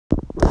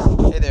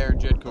Hey there,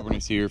 Jed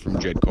Coverness here from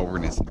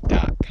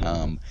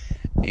JedCoverness.com,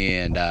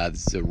 and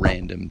this is a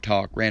random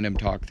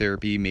talk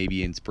therapy,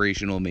 maybe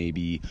inspirational,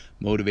 maybe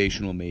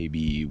motivational,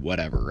 maybe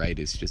whatever, right?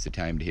 It's just a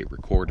time to hit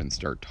record and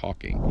start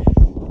talking.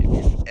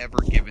 If you've ever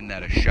given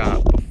that a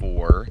shot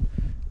before,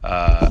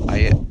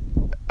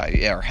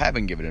 or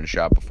haven't given it a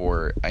shot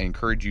before, I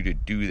encourage you to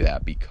do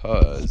that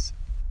because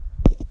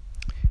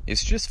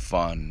it's just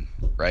fun,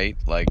 right?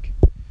 Like,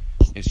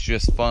 it's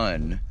just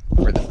fun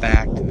for the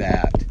fact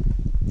that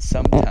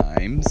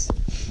sometimes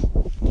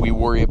we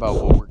worry about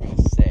what we're going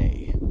to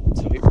say.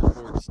 So hit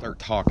record, start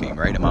talking,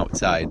 right? I'm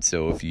outside,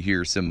 so if you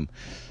hear some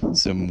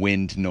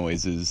wind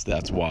noises,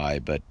 that's why.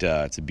 But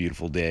it's a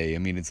beautiful day. I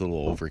mean, it's a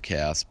little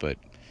overcast, but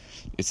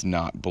it's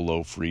not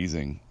below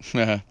freezing.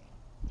 Coming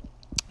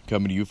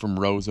to you from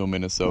Roseau,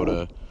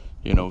 Minnesota,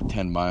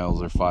 10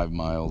 miles or 5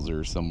 miles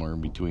or somewhere in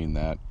between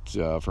that,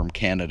 from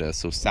Canada,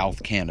 so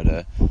South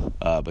Canada,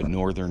 but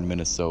northern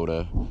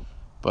Minnesota.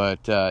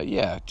 But,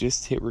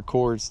 just hit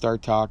record,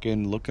 start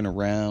talking, looking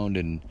around,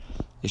 and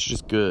it's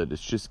just good.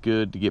 It's just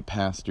good to get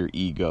past your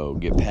ego,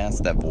 get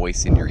past that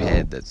voice in your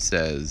head that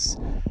says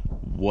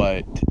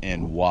what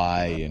and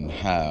why and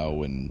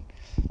how. And,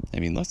 I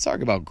mean, let's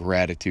talk about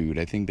gratitude.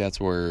 I think that's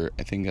where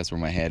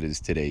my head is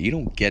today. You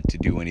don't get to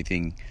do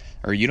anything,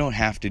 or you don't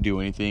have to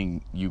do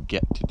anything. You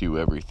get to do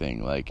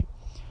everything. Like,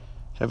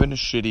 having a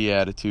shitty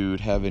attitude,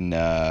 having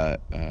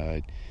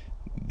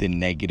the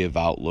negative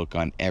outlook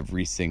on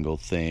every single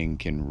thing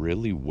can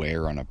really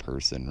wear on a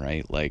person,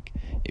 right? Like,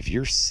 if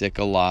you're sick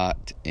a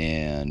lot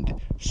and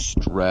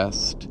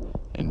stressed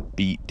and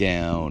beat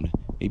down,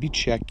 maybe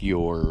check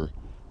your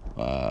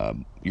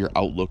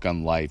outlook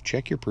on life,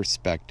 check your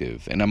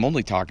perspective. And I'm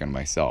only talking to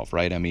myself,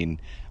 right? I mean,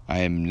 I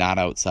am not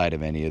outside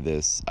of any of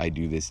this. I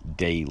do this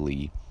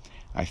daily.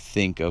 I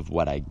think of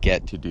what I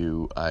get to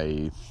do.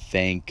 I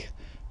thank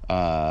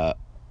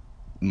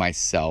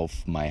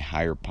myself, my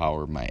higher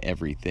power, my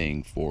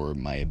everything for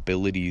my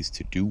abilities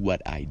to do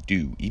what I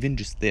do. Even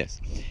just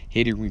this,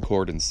 hitting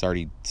record and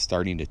starting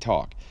to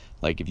talk.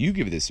 Like, if you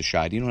give this a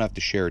shot, you don't have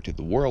to share it to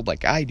the world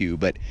like I do,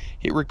 but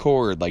hit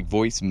record, like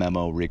voice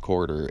memo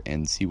recorder,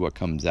 and see what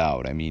comes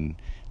out. I mean,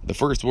 the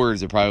first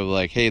words are probably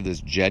like, hey,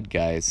 this Jed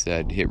guy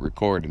said hit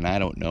record, and I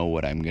don't know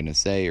what I'm going to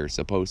say or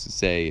supposed to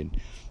say, and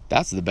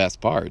that's the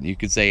best part. You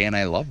could say, and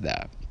I love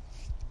that.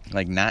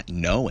 Like, not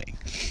knowing.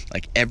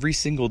 Like, every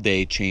single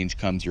day change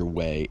comes your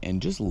way,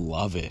 and just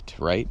love it,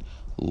 right?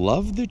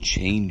 Love the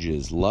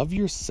changes. Love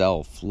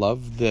yourself.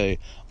 Love the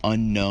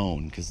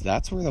unknown, because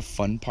that's where the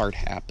fun part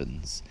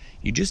happens.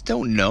 You just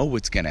don't know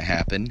what's going to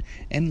happen,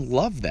 and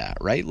love that,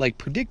 right? Like,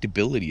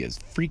 predictability is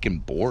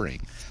freaking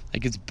boring.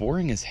 Like, it's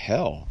boring as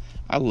hell.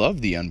 I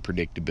love the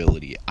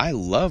unpredictability. I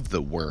love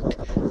the work.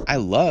 I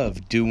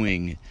love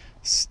doing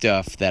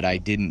stuff that I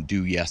didn't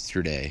do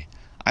yesterday.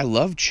 I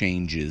love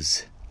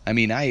changes. I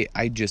mean, I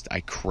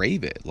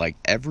crave it. Like,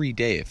 every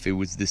day, if it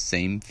was the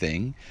same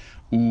thing,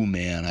 ooh,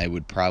 man, I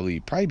would probably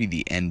be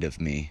the end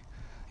of me.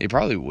 It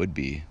probably would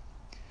be.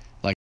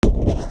 Like,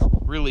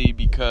 really,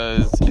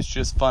 because it's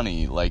just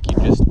funny. Like, you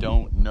just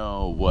don't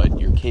know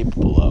what you're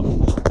capable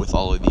of with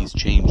all of these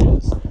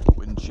changes.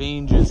 When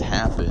changes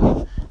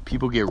happen,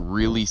 people get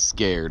really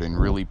scared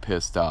and really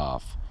pissed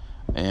off.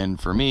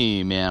 And for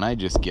me, man, I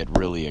just get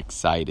really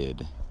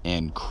excited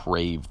and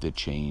crave the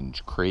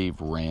change, crave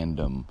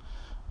random.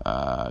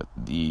 I'm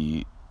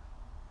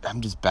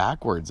just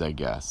backwards, I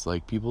guess.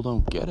 Like, people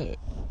don't get it.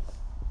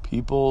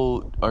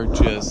 People are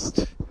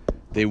just,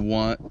 they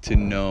want to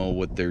know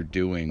what they're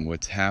doing,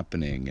 what's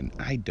happening, and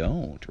I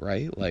don't,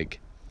 right?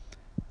 Like,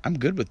 I'm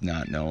good with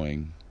not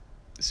knowing.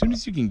 As soon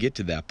as you can get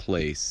to that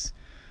place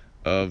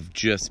of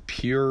just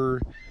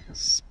pure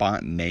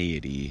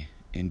spontaneity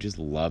and just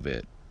love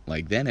it,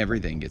 like, then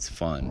everything gets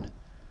fun.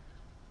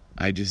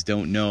 I just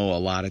don't know a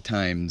lot of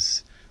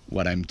times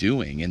what I'm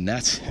doing, and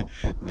that's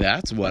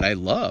what I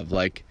love.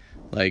 Like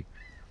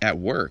at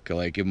work,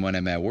 like, when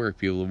I'm at work,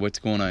 people, what's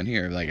going on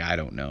here? Like, I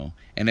don't know.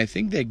 And I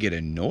think they get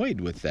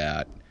annoyed with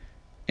that,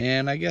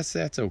 and I guess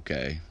that's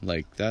okay.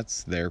 Like,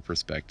 that's their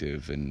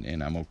perspective,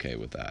 and I'm okay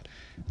with that.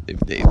 If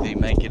they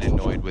might get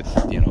annoyed with,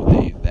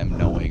 them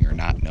knowing or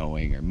not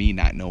knowing, or me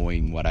not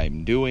knowing what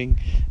I'm doing,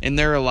 and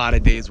there are a lot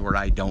of days where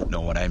I don't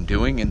know what I'm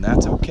doing, and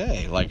that's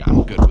okay. Like,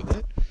 I'm good with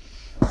it.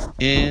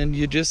 And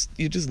you just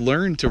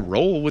learn to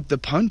roll with the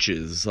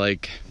punches.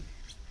 Like,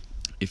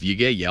 if you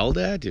get yelled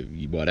at,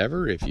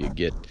 whatever. If you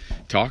get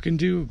talking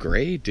to,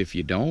 great. If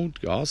you don't,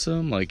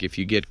 awesome. Like, if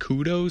you get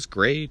kudos,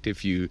 great.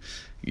 If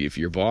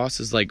your boss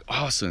is like,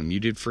 awesome, you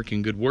did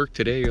freaking good work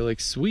today, you're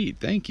like, sweet,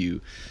 thank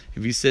you.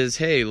 If he says,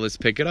 hey, let's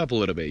pick it up a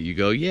little bit, you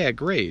go, yeah,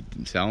 great,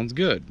 sounds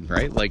good,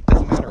 right? Like,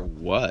 doesn't matter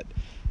what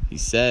he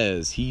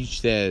says, she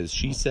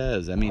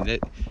says. I mean,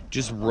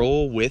 just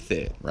roll with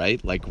it,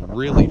 right? Like,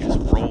 really just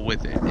roll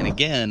with it. And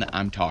again,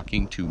 I'm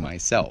talking to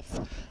myself.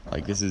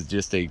 Like, this is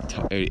just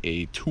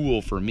a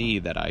tool for me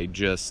that I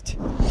just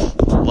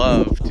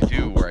love to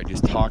do, where I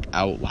just talk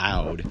out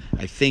loud.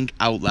 I think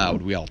out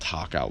loud. We all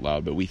talk out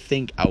loud, but we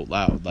think out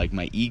loud. Like,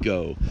 my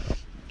ego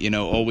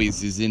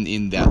always is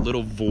in that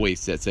little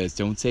voice that says,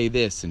 don't say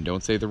this and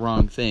don't say the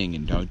wrong thing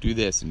and don't do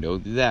this and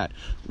don't do that.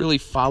 Really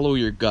follow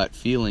your gut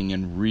feeling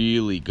and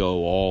really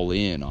go all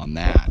in on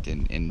that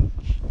and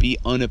be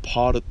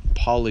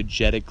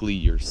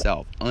unapologetically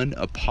yourself.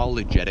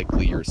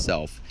 Unapologetically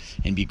yourself,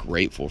 and be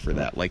grateful for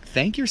that. Like,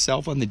 thank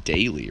yourself on the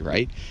daily,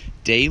 right?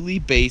 Daily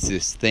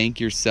basis, thank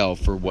yourself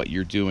for what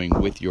you're doing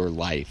with your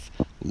life.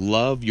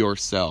 Love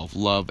yourself.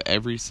 Love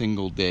every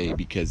single day,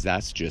 because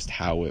that's just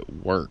how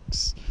it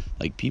works.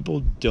 Like,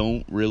 people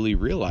don't really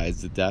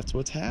realize that that's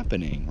what's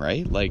happening,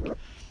 right? Like,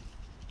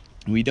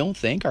 we don't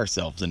thank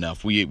ourselves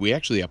enough. We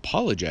actually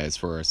apologize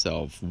for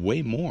ourselves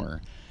way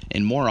more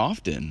and more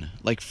often.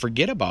 Like,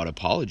 forget about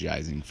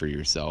apologizing for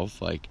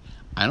yourself. Like,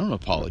 I don't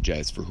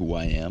apologize for who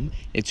I am.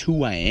 It's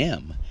who I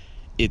am.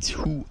 It's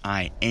who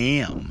I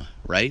am,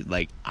 right?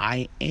 Like,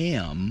 I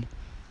am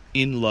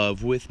in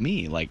love with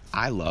me. Like,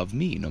 I love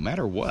me no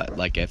matter what.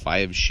 Like, if I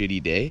have a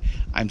shitty day,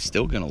 I'm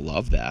still gonna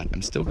love that.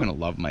 I'm still gonna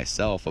love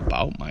myself,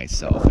 about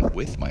myself, and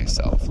with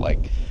myself.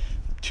 Like,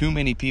 too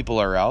many people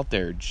are out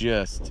there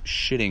just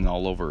shitting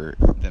all over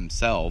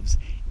themselves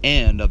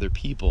and other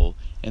people,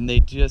 and they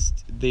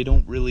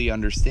don't really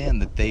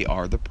understand that they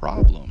are the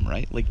problem,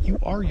 right? Like, you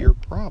are your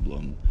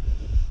problem.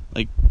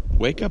 Like,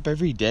 wake up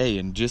every day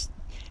and just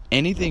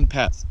anything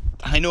past,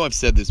 I know I've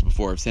said this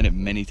before, I've said it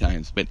many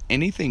times, but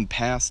anything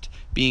past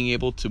being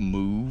able to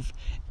move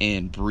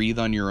and breathe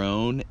on your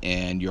own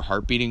and your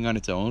heart beating on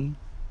its own,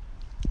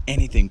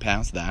 anything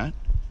past that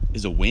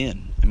is a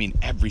win. I mean,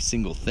 every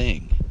single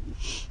thing.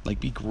 Like,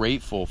 be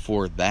grateful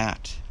for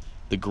that.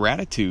 The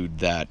gratitude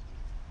that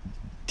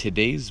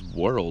today's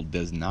world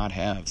does not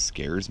have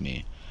scares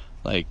me.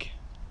 Like,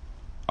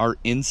 our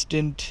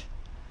instant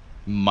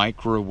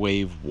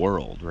microwave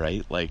world,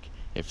 right? Like,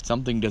 if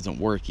something doesn't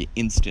work, you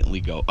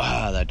instantly go,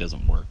 that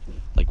doesn't work.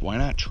 Like, why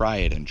not try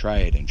it and try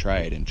it and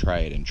try it and try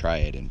it and try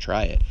it and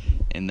try it?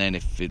 And then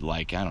if it,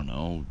 like, I don't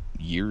know,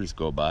 years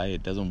go by,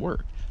 it doesn't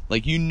work.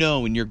 Like, in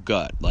your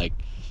gut, like,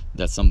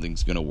 that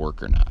something's gonna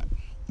work or not.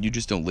 You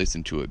just don't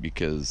listen to it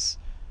because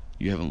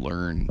you haven't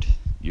learned.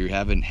 You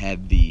haven't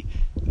had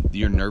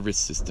your nervous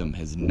system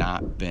has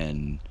not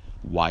been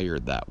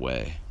wired that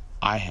way.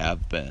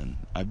 I've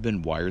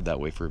been wired that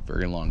way for a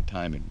very long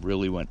time, and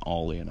really went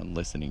all in on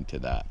listening to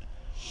that.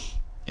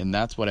 And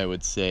that's what I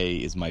would say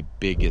is my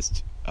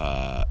biggest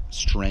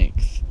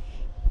strength.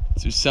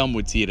 So some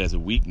would see it as a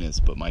weakness,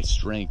 but my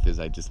strength is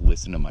I just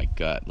listen to my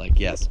gut. Like,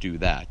 yes, do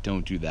that,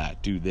 don't do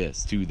that, do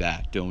this, do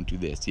that, don't do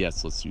this,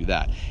 yes, let's do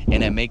that.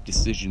 And I make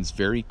decisions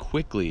very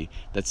quickly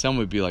that some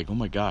would be like, oh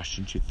my gosh,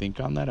 didn't you think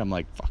on that? I'm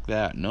like, fuck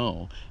that,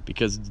 no.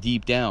 Because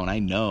deep down, I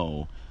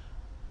know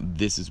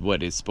this is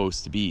what it's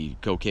supposed to be.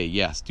 Okay,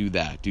 yes, do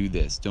that, do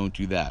this, don't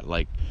do that.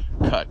 Like,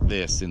 cut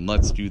this and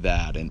let's do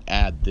that and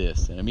add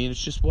this. And I mean,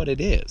 it's just what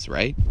it is,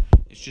 right?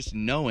 It's just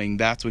knowing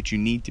that's what you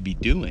need to be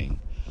doing.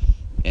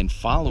 And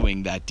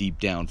following that deep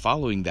down,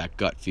 following that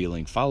gut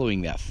feeling,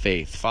 following that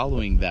faith,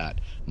 following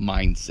that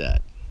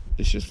mindset.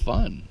 It's just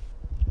fun.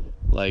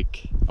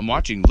 Like, I'm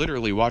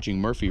literally watching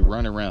Murphy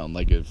run around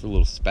like a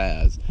little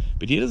spaz.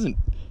 But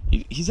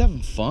he's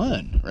having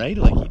fun, right?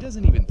 Like, he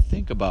doesn't even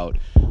think about,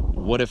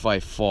 what if I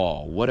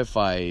fall? What if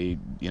I,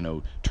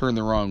 turn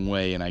the wrong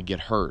way and I get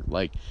hurt?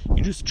 Like,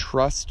 you just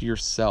trust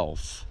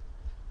yourself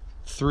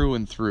through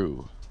and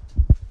through.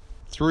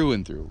 Through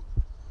and through.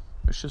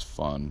 It's just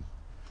fun.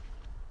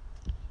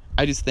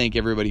 I just thank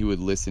everybody who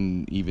would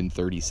listen even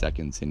 30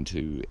 seconds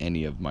into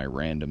any of my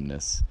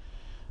randomness,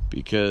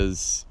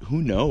 because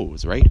who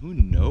knows, right? Who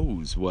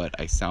knows what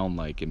I sound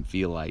like and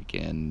feel like,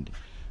 and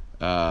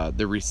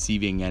the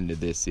receiving end of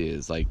this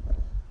is like,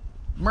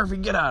 Murphy,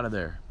 get out of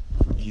there.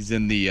 He's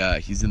in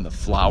the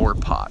flower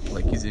pot,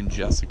 like he's in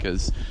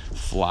Jessica's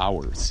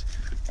flowers,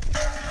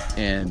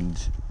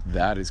 and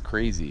that is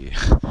crazy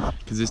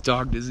because this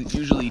dog doesn't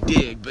usually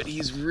dig, but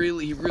he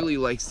really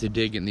likes to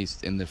dig in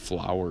the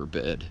flower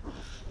bed.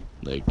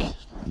 Like,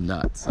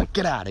 nuts. Like,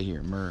 get out of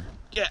here, Mur.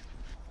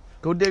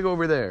 Go dig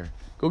over there.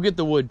 Go get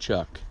the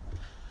woodchuck.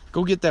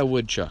 Go get that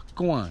woodchuck.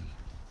 Go on.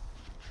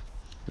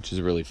 Which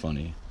is really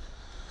funny.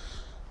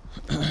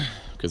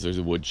 Because there's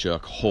a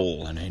woodchuck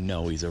hole, and I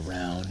know he's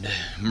around.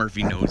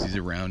 Murphy knows he's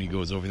around. He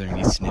goes over there and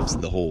he sniffs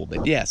the hole.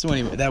 But yeah, so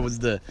anyway, that was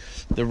the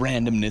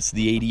randomness,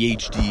 the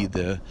ADHD.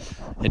 I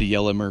had to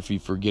yell at Murphy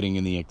for getting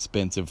in the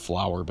expensive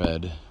flower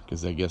bed,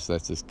 because I guess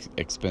that's just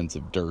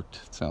expensive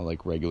dirt. It's not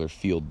like regular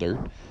field dirt.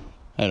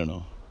 I don't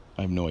know.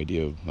 I have no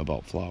idea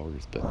about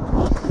flowers, but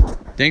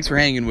thanks for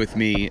hanging with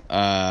me.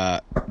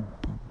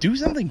 Do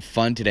something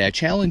fun today. I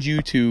challenge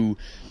you to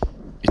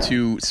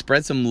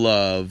spread some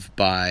love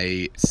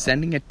by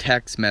sending a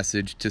text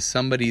message to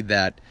somebody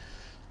that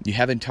you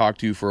haven't talked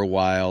to for a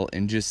while,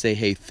 and just say,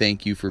 hey,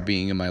 thank you for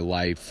being in my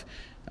life.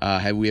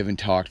 We haven't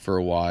talked for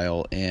a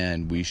while,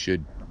 and let's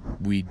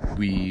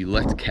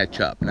catch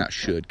up. Not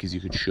should, because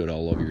you could should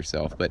all over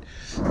yourself, but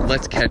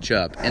let's catch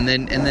up, and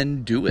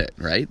then do it,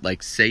 right?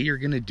 Like, say you're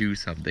gonna do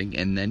something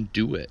and then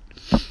do it.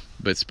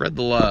 But spread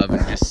the love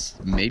and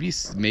just maybe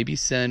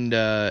send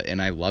an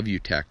I love you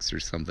text or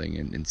something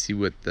and see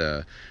what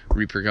the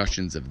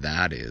repercussions of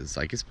that is.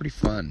 Like, it's pretty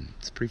fun.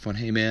 It's pretty fun.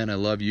 Hey, man, I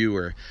love you.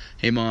 Or,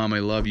 hey, Mom, I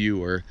love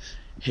you. Or,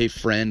 hey,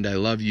 friend, I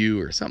love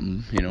you. Or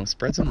something,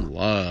 spread some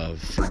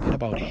love. Forget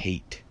about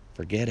hate.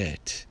 Forget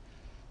it.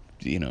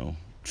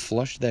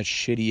 Flush that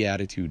shitty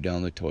attitude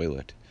down the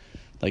toilet.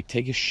 Like,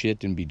 take a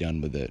shit and be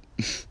done with it.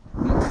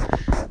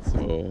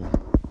 So,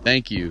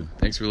 thank you.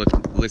 Thanks for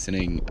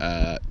listening.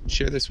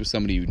 Share this with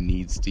somebody who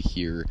needs to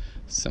hear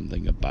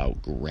something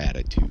about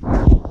gratitude.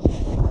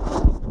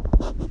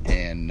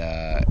 And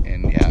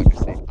yeah,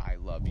 just say, I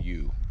love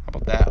you. How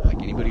about that?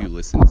 Like, anybody who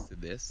listens to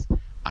this,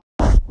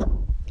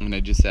 and I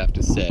just have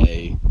to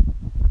say,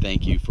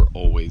 thank you for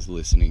always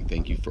listening.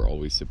 Thank you for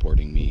always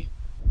supporting me.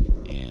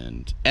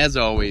 And as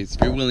always,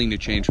 if you're willing to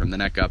change from the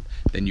neck up,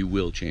 then you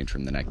will change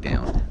from the neck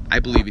down. I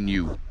believe in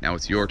you. Now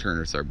it's your turn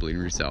to start believing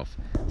in yourself.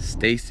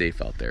 Stay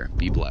safe out there.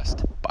 Be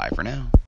blessed. Bye for now.